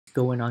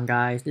going on,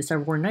 guys? This is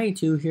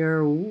Fortnite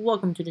here.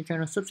 Welcome to the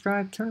channel.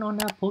 Subscribe, turn on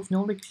that post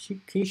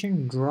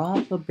notification,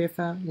 drop a big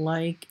fat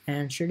like,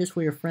 and share this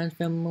with your friends,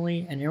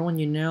 family, and everyone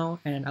you know.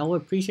 And I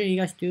would appreciate you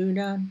guys doing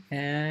that.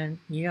 And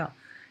yeah,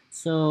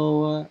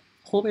 so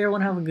hope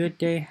everyone have a good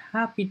day.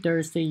 Happy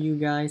Thursday, you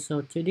guys.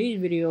 So today's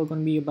video is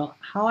gonna be about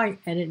how I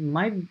edit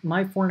my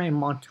Fortnite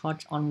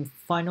montage on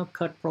Final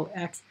Cut Pro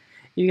X.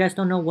 If you guys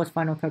don't know what's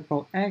Final Cut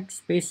Pro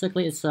X,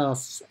 basically it's a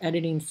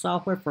editing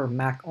software for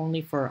Mac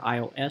only, for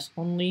iOS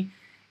only.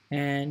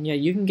 And yeah,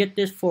 you can get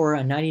this for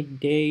a 90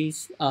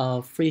 days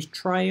free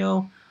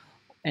trial,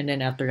 and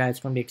then after that it's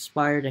going to be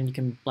expired and you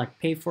can like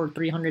pay for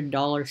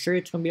 $300. Sure,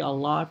 it's going to be a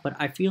lot, but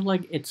I feel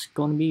like it's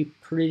going to be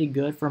pretty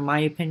good. For my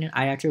opinion,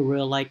 I actually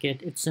really like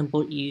it. It's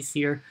simple,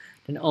 easier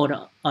than all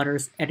the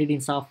others editing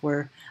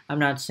software. I'm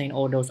not saying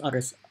all those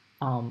others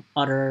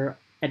other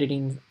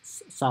editing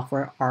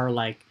software are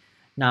like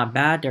not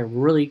bad. They're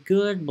really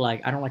good, but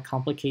like I don't like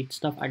complicated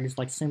stuff. I just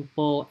like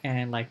simple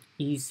and like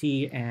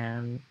easy.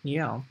 And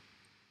yeah,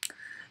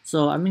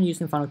 so I've been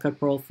using Final Cut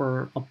Pro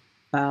for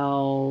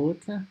about,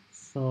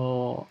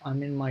 so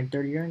I'm in my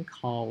third year in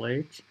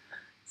college,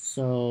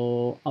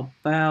 so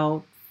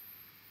about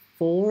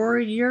 4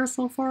 years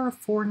so far,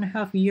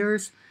 4.5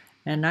 years,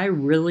 and I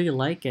really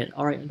like it.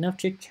 All right, enough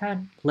chit chat.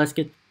 Let's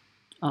get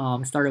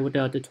started with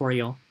the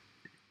tutorial.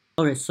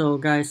 Okay, so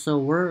guys, so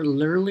we're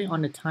literally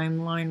on the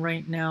timeline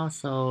right now.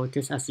 So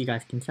just as you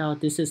guys can tell,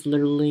 this is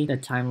literally the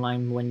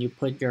timeline when you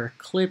put your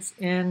clips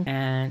in.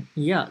 And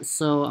yeah,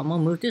 so I'm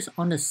gonna move this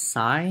on the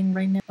side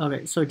right now.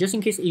 Okay, so just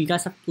in case you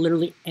guys have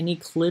literally any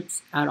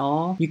clips at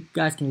all, you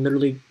guys can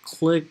literally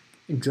click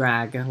and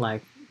drag,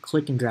 like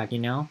click and drag, you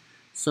know.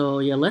 So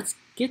yeah, let's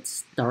get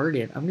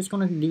started. I'm just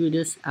gonna do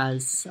this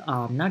as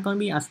not gonna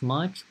be as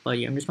much, but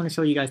yeah, I'm just gonna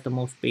show you guys the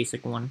most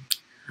basic one.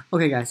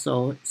 Okay guys,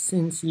 so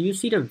since you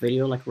see the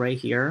video like right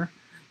here,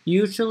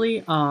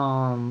 usually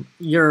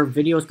your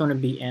video is going to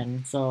be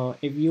in. So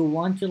if you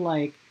want to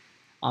like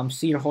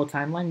see your whole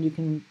timeline, you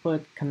can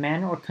put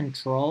command or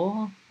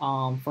control.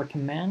 For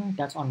command,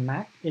 that's on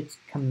Mac, it's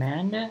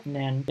command, and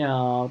then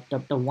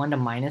the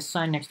minus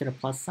sign next to the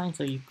plus sign,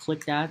 so you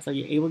click that, so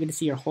you're able to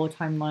see your whole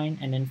timeline.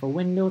 And then for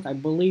Windows, I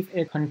believe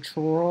it's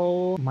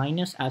control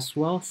minus as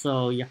well.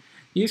 So yeah,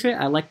 usually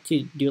I like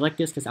to do like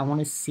this because I want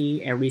to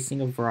see every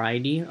single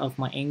variety of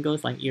my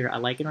angles, like either I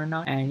like it or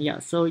not. And yeah,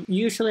 so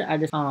usually I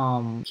just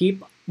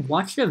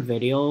watch the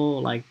video,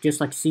 like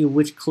just like see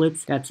which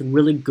clips that's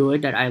really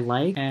good that I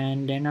like,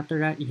 and then after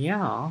that,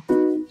 yeah.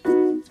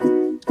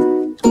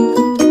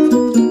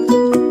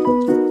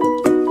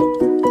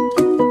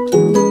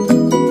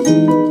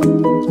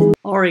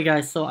 Alright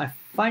guys, so I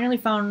finally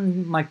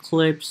found my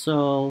clip,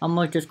 so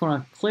I'm just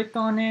gonna click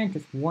on it,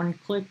 just one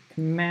click,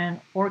 command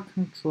or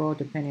control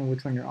depending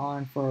which one you're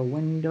on. For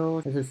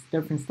Windows, it's a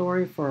different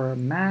story. For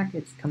Mac,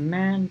 it's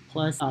command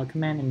plus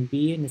command and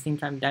B at the same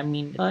time. That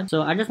means cut.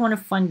 So I just want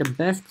to find the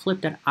best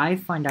clip that I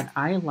find that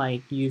I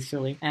like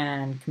usually,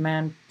 and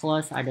command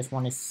plus I just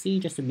want to see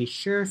just to be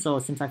sure. So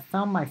since I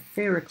found my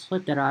favorite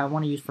clip that I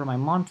want to use for my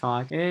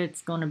montage,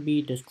 it's gonna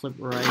be this clip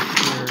right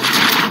here.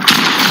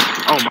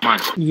 Oh my.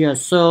 Yeah,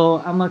 so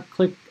I'm gonna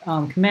click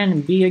command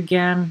and B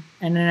again,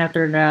 and then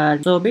after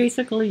that, so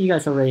basically you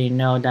guys already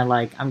know that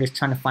like I'm just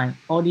trying to find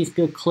all these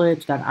good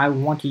clips that I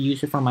want to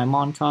use it for my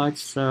montage.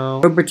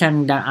 So we're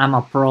pretending that I'm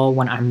a pro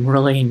when I'm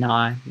really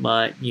not,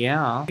 but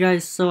yeah.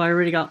 Guys, so I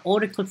already got all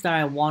the clips that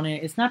I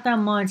wanted. It's not that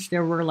much.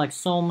 There were like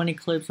so many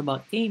clips,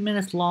 about 8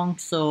 minutes long.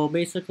 So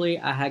basically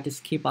I had to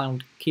keep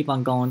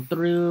on going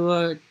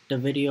through the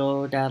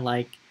video that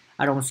like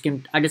I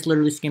just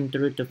literally skim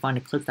through to find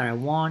the clips that I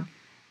want.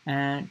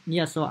 And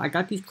yeah, so I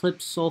got these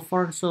clips so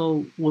far.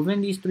 So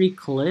within these 3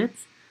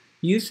 clips,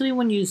 usually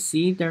when you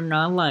see, they're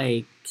not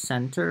like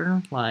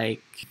center,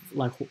 like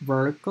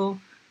vertical,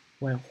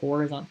 when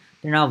horizontal,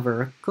 they're not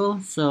vertical.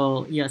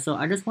 So yeah, so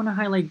I just want to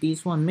highlight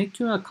these one, make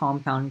to a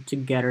compound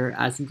together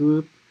as a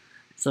group,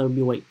 so it'll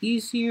be way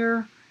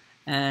easier.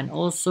 And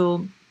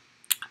also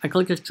I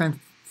click this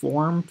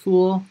transform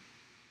tool.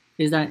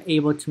 Is that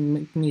able to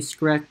make me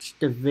stretch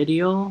the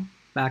video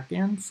back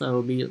in, so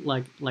it'll be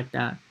like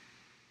that.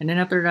 And then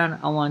after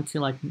that, I want to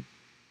like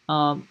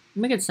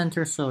make it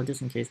center, so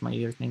just in case my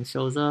username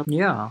shows up.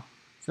 Yeah,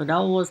 so that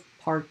was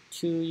part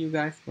 2, you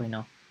guys. Wait,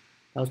 no,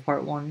 that was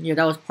part 1. Yeah,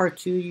 that was part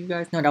 2, you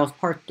guys. No, that was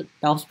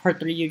part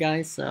 3, you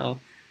guys. So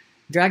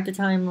drag the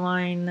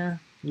timeline,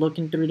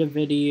 looking through the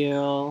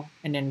video,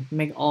 and then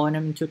make all of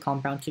them into a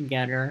compound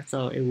together,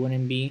 so it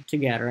wouldn't be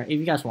together if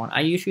you guys want. I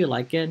usually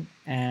like it.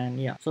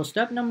 And yeah, so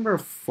step number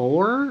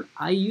 4,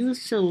 I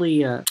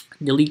usually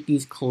delete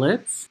these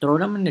clips, throw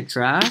them in the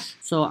trash,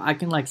 so I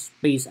can like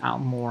space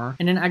out more,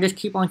 and then I just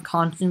keep on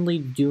constantly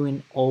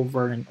doing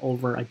over and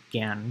over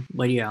again.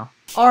 But yeah,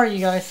 alright you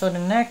guys, so the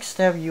next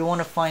step, you want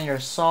to find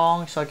your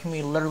song. So it can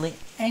be literally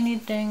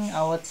anything.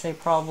 I would say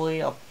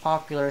probably a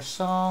popular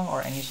song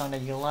or any song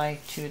that you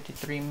like, 2 to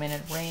 3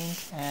 minute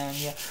range. And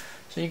yeah,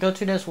 so you go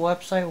to this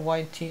website,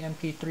 YT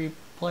MP3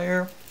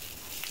 player.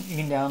 You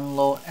can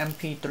download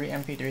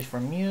MP3s for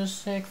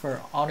music,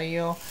 for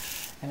audio,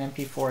 and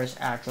MP4 is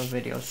actual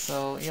video.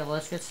 So yeah,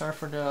 let's get started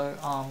for the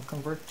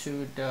convert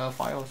to the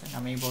files, and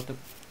I'm able to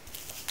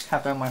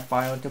have that my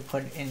file to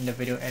put in the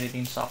video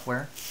editing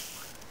software.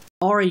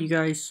 Alright you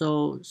guys,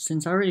 so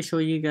since I already showed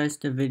you guys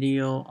the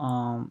video,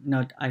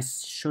 I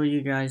show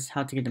you guys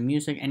how to get the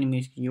music, any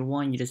music you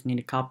want. You just need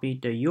to copy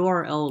the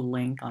URL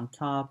link on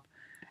top,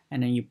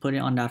 and then you put it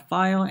on that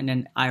file, and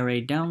then I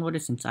already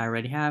downloaded since I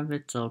already have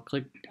it. So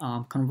click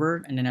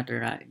convert, and then after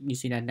that you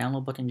see that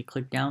download button, you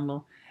click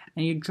download,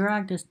 and you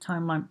drag this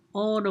timeline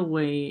all the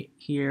way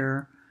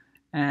here,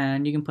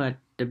 and you can put at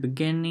the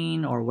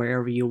beginning or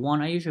wherever you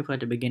want. I usually put at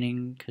the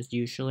beginning because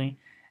usually.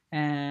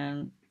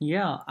 And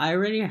yeah, I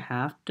already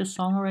have the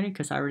song already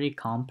because I already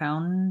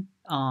compound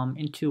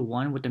into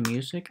one with the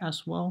music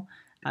as well,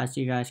 as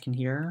you guys can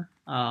hear.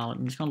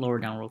 I'm just gonna lower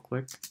down real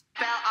quick.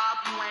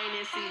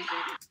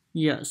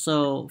 Yeah,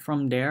 so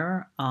from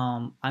there,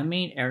 I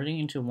made everything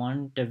into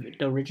one,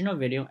 the original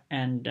video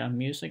and the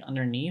music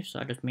underneath,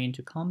 so I just made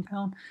into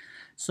compound.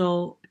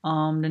 So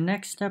the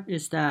next step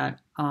is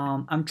that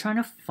I'm trying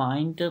to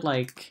find the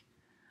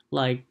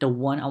like the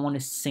one I want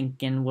to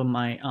sync in with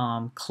my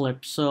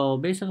clip. So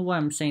basically what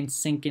I'm saying,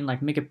 sync in,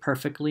 like make it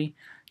perfectly.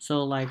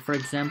 So like for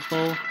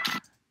example,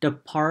 the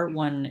part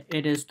when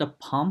it is the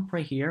pump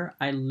right here,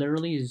 I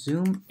literally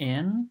zoom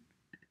in,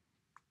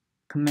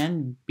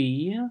 Command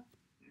B,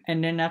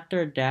 and then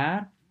after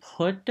that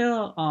put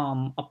the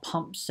a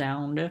pump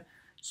sound,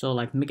 so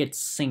like make it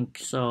sync.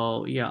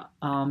 So yeah,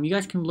 you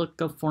guys can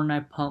look up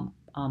Fortnite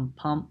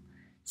pump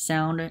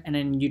sound, and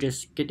then you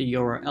just get the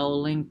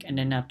URL link, and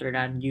then after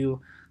that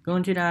you go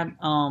into that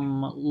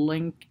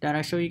link that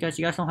I show you guys.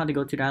 You guys don't have to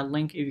go to that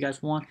link. If you guys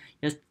want,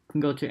 you guys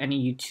can go to any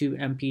YouTube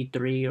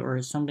MP3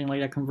 or something like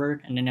that,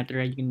 convert, and then after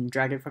that you can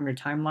drag it from your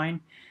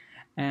timeline.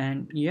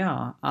 And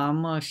yeah,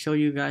 I'm gonna show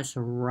you guys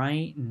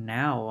right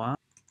now.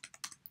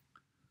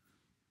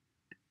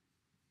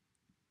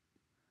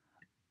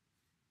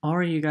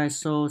 Alright you guys,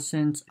 so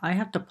since I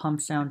have the pump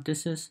sound,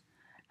 this is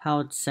how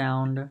it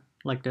sound,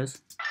 like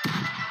this,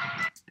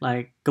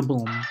 like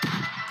kaboom,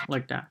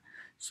 like that.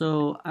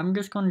 So I'm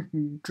just gonna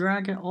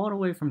drag it all the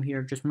way from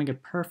here, just make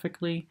it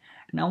perfectly.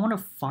 And I want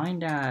to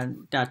find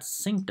that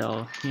sync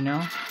though, you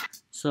know.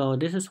 So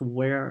this is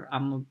where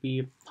I'm gonna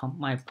be pump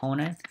my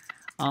opponent.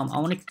 I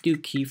want to do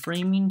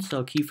keyframing,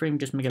 so keyframe,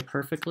 just make it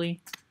perfectly.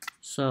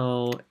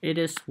 So it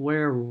is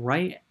where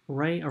right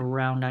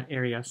around that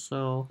area.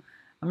 So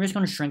I'm just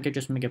gonna shrink it,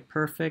 just make it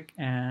perfect,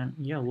 and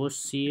yeah, we'll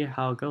see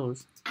how it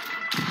goes.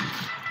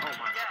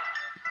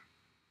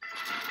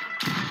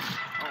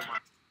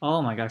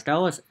 Oh my gosh, that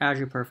was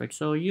actually perfect.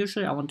 So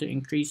usually I want to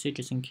increase it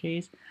just in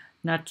case,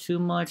 not too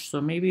much.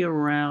 So maybe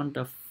around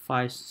the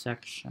 5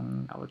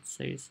 section, I would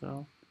say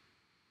so.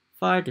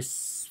 5 to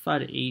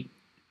 8.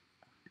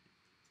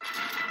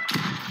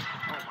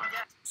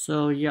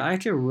 So yeah, I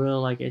actually really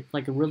like it.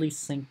 Like really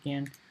sink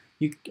in.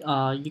 You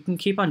can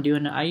keep on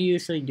doing it. I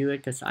usually do it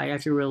because I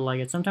actually really like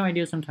it. Sometimes I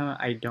do, sometimes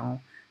I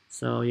don't.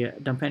 So yeah,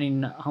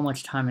 depending on how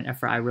much time and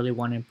effort I really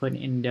want to put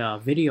in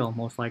the video,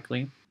 most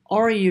likely.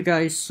 Alright you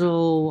guys,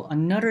 so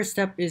another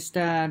step is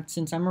that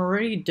since I'm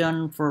already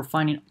done for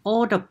finding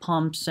all the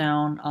pump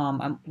sound,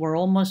 we're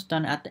almost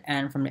done at the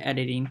end from the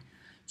editing.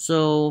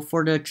 So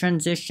for the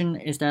transition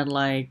is that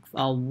like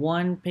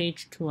one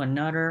page to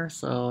another,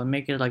 so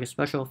make it like a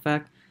special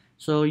effect.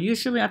 So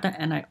usually at the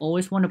end, I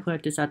always want to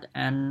put this at the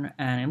end,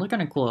 and it looks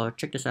kind of cool.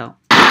 Check this out.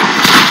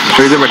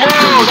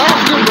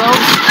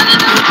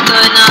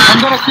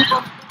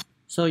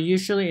 So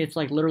usually it's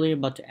like literally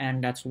about to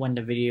end. That's when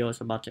the video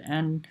is about to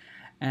end.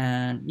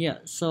 And yeah,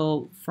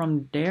 so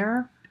from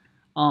there,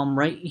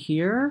 right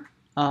here,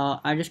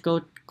 I just go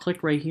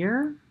click right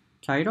here,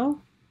 title,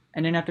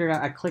 and then after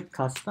that I click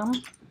custom.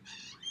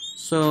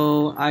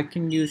 So I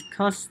can use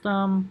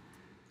custom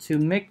to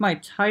make my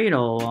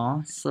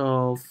title.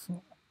 So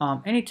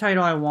any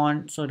title I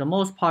want. So the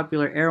most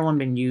popular everyone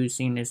been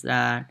using is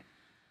that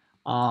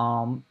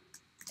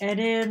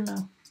edit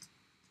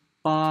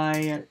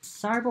by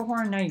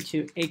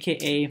Cyberhorn92,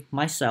 aka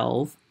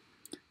myself.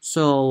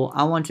 So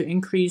I want to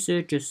increase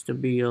it just to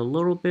be a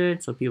little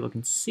bit so people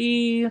can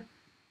see.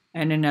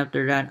 And then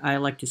after that, I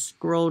like to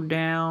scroll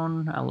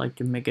down. I like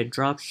to make a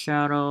drop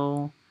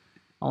shadow.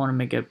 I want to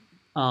make it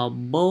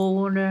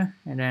bold, and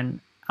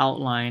then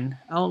outline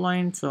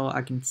so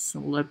I can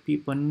let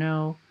people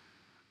know.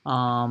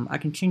 I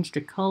can change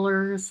the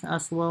colors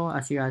as well,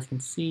 as you guys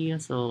can see.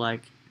 So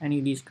like any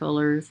of these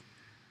colors,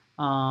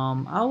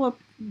 I would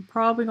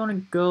probably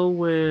gonna go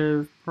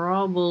with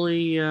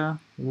probably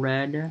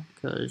red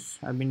because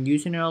I've been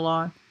using it a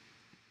lot.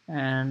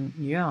 And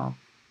yeah,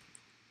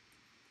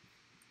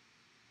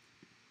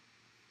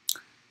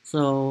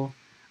 so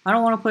I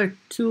don't want to put it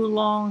too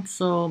long,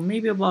 so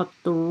maybe about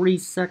 3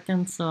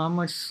 seconds. So I'm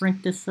gonna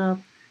shrink this up.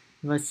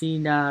 If I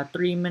see that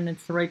 3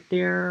 minutes right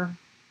there,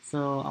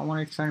 so I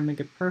want to try to make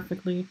it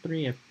perfectly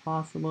 3 if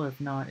possible.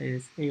 If not, it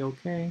is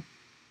a-okay.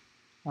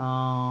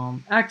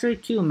 Actually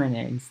 2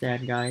 minutes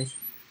instead, guys.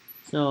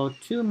 So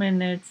 2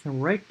 minutes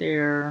right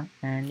there,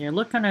 and yeah,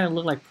 look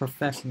like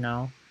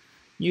professional.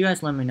 You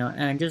guys let me know,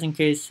 and just in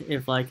case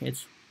if like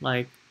it's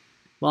like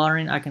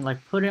Valorant, I can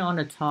like put it on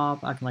the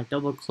top. I can like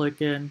double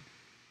click it.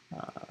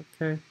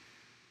 Okay,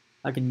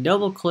 I can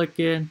double click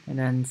it and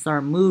then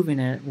start moving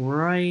it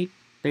right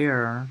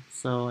there.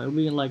 So it'll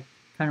be like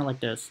kind of like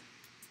this.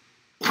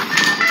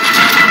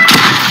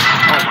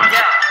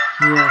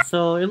 Yeah,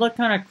 so it looked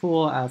kind of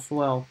cool as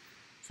well.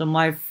 So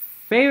my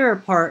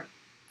favorite part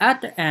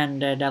at the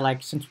end that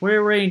like since we're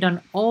already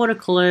done all the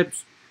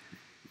clips,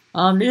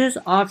 this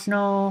is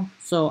optional.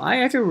 So I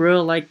actually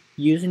really like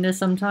using this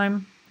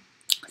sometime.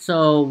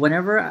 So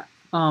whenever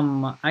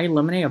I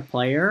eliminate a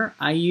player,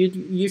 I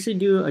usually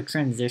do a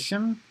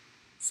transition.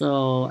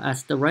 So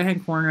as the right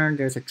hand corner,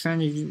 there's a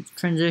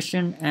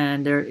transition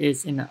and there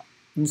is an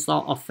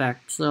install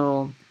effect.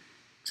 So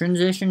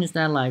transition is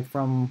that like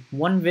from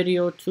one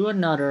video to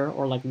another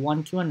or like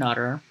one to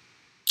another.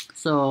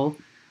 So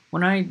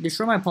when I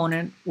destroy my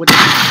opponent with the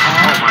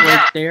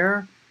right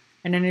there,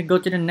 and then it go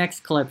to the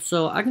next clip.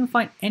 So I can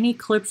find any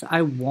clips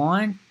I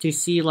want to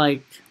see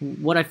like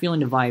what I feel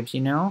in the vibes,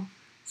 you know?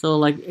 So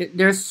like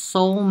there's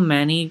so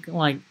many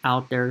like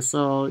out there.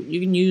 So you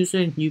can use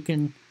it, you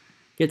can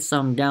get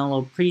some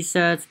download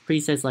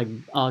presets like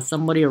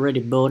somebody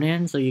already built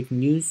in so you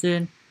can use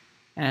it.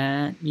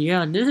 And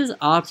yeah, this is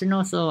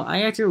optional, so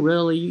I actually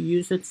really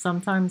use it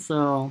sometimes.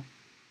 So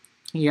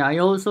yeah, I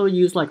also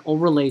use like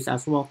overlays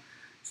as well.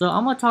 So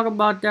I'm gonna talk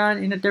about that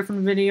in a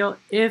different video.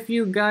 If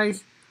you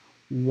guys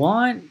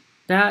want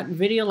that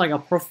video, like a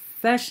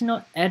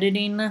professional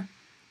editing,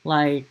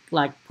 like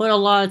put a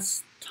lot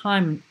of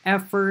time and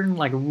effort,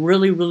 like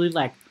really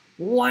like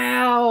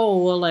wow,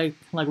 like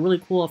really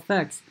cool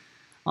effects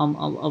of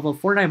a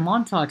Fortnite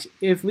montage.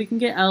 If we can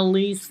get at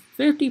least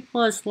 50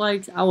 plus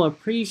likes, I will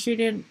appreciate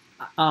it.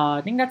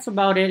 I think that's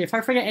about it. If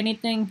I forget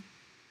anything,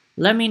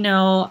 let me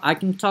know. I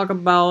can talk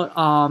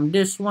about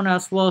this one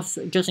as well,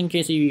 just in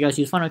case you guys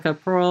use Final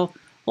Cut Pro.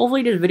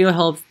 Hopefully this video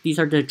helps. These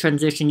are the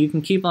transition. You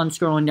can keep on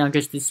scrolling down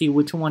just to see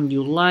which one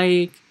you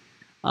like.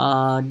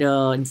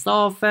 The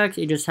install effects,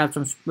 it just have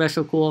some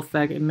special cool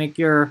effect and make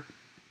your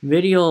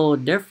video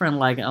different,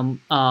 like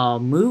a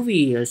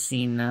movie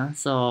scene.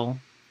 So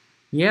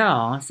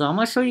yeah, so I'm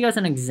gonna show you guys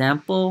an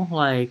example,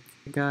 like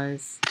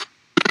guys.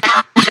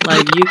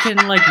 Like you can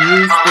like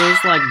use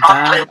this like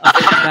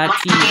bad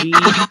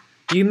TV.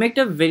 You make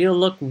the video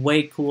look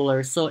way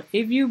cooler. So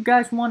if you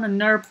guys want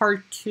another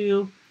part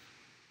 2,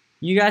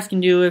 you guys can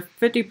do it.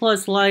 50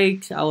 plus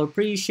likes, I'll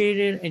appreciate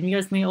it. And you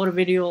guys made all the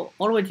video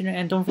all the way to the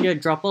end. Don't forget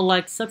to drop a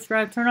like,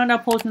 subscribe, turn on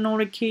that post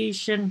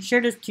notification,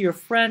 share this to your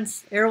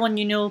friends, everyone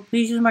you know.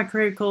 Please use my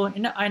credit code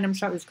in the item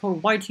shop. It's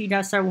called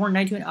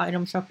YT-192 in the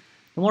item shop.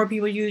 The more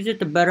people use it,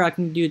 the better I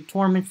can do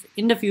tournaments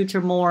in the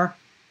future more.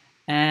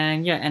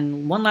 And yeah,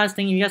 and one last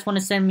thing, if you guys want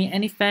to send me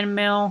any fan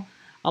mail,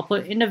 I'll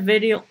put in the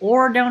video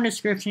or down in the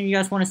description if you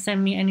guys want to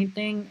send me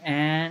anything.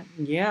 And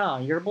yeah,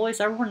 your boy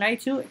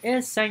Fortnite 2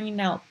 is signing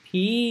out.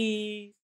 Peace.